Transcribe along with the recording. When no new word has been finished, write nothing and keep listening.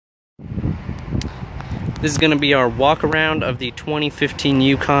This is going to be our walk around of the 2015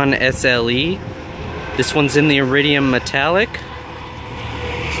 Yukon SLE. This one's in the iridium metallic.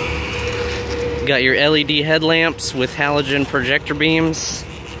 Got your LED headlamps with halogen projector beams,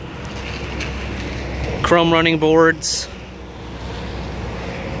 chrome running boards,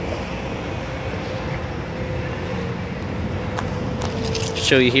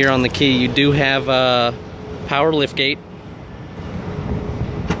 show you here on the key, you do have a power liftgate.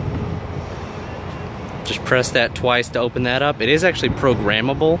 Just press that twice to open that up. It is actually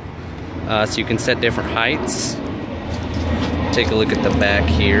programmable, so you can set different heights. Take a look at the back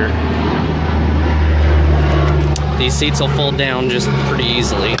here. These seats will fold down just pretty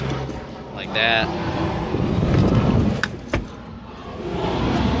easily, like that.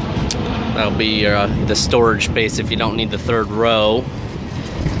 That'll be the storage space if you don't need the third row.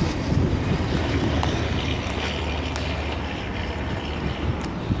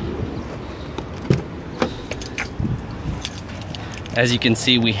 As you can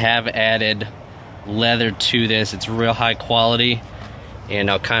see, we have added leather to this. It's real high quality, and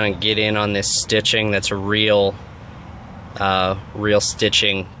I'll kind of get in on this stitching. That's a real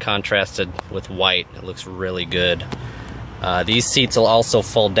stitching contrasted with white. It looks really good. These seats will also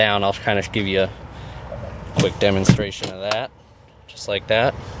fold down. I'll kind of give you a quick demonstration of that, just like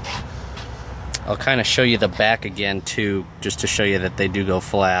that. I'll kind of show you the back again too, just to show you that they do go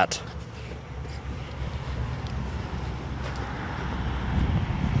flat.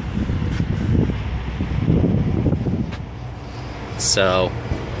 So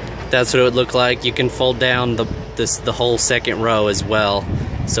that's what it would look like. You can fold down the whole second row as well,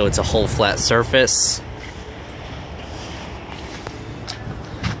 so it's a whole flat surface.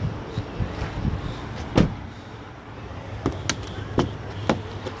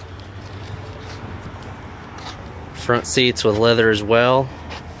 Front seats with leather as well.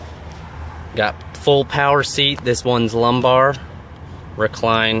 Got full power seat. This one's lumbar,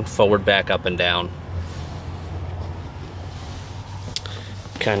 recline, forward, back, up and down.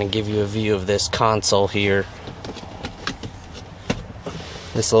 Kind of give you a view of this console here.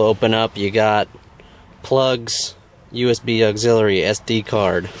 This will open up. You got plugs, USB auxiliary, SD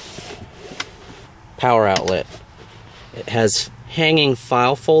card, power outlet. It has hanging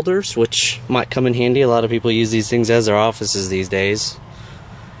file folders, which might come in handy. A lot of people use these things as their offices these days.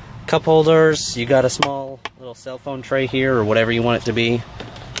 Cup holders. You got a small little cell phone tray here, or whatever you want it to be.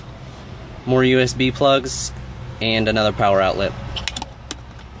 More USB plugs and another power outlet.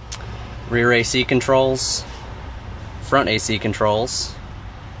 Rear AC controls, front AC controls.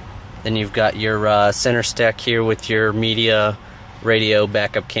 Then you've got your center stack here with your media, radio,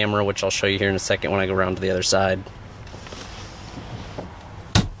 backup camera, which I'll show you here in a second when I go around to the other side.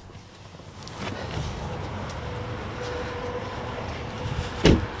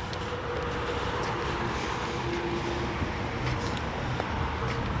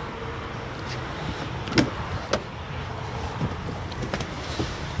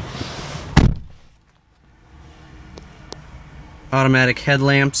 Automatic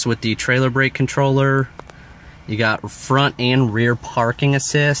headlamps with the trailer brake controller. You got front and rear parking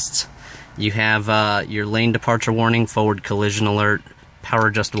assist. You have your lane departure warning, forward collision alert, power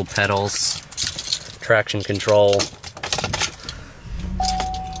adjustable pedals, traction control.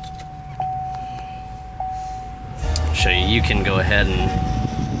 Show you, you can go ahead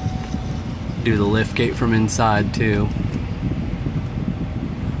and do the lift gate from inside too.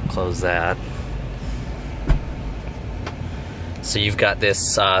 Close that. So you've got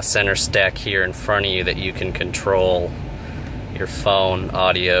this center stack here in front of you that you can control your phone,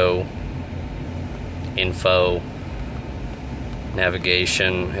 audio, info,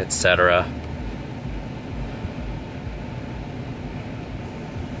 navigation, etc.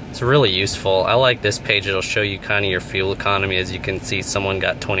 It's really useful. I like this page. It'll show you kind of your fuel economy. As you can see, someone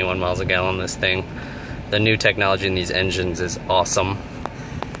got 21 miles a gallon on this thing. The new technology in these engines is awesome.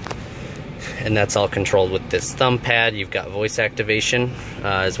 And that's all controlled with this thumb pad. You've got voice activation,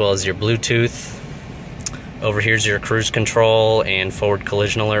 as well as your Bluetooth. Over here's your cruise control and forward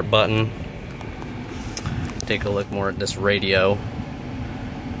collision alert button. Take a look more at this radio.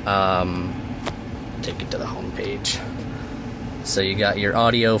 Take it to the home page. So you got your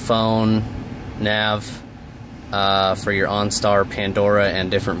audio, phone, nav, for your OnStar, Pandora, and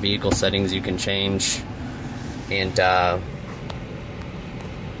different vehicle settings you can change. And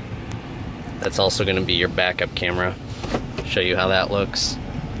that's also going to be your backup camera. Show you how that looks.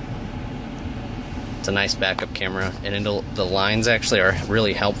 It's a nice backup camera, and the lines actually are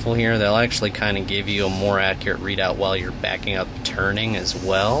really helpful here. They'll actually kind of give you a more accurate readout while you're backing up, turning as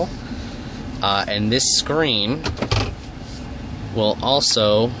well. And this screen will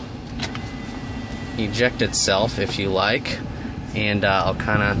also eject itself if you like, and I'll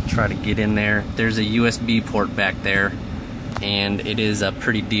kind of try to get in there. There's a USB port back there, and it is a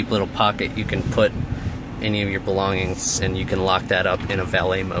pretty deep little pocket. You can put any of your belongings, and you can lock that up in a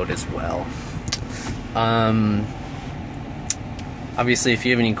valet mode as well. Obviously, if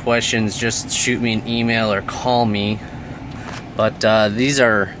you have any questions, just shoot me an email or call me. But these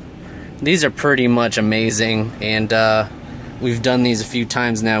are pretty much amazing, and we've done these a few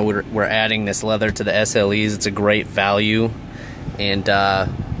times now. We're adding this leather to the SLEs. It's a great value, and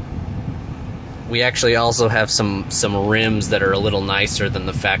we actually also have some rims that are a little nicer than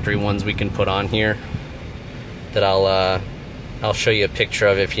the factory ones we can put on here, that I'll show you a picture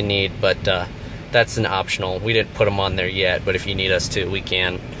of if you need, but that's an optional. We didn't put them on there yet, but if you need us to, we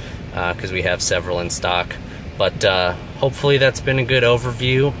can, because we have several in stock. But hopefully that's been a good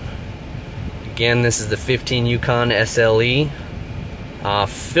overview. Again, this is the 15 Yukon SLE,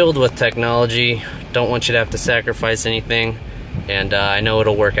 filled with technology. Don't want you to have to sacrifice anything, and I know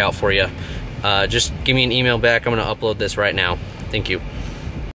it'll work out for you. Just give me an email back. I'm going to upload this right now. Thank you.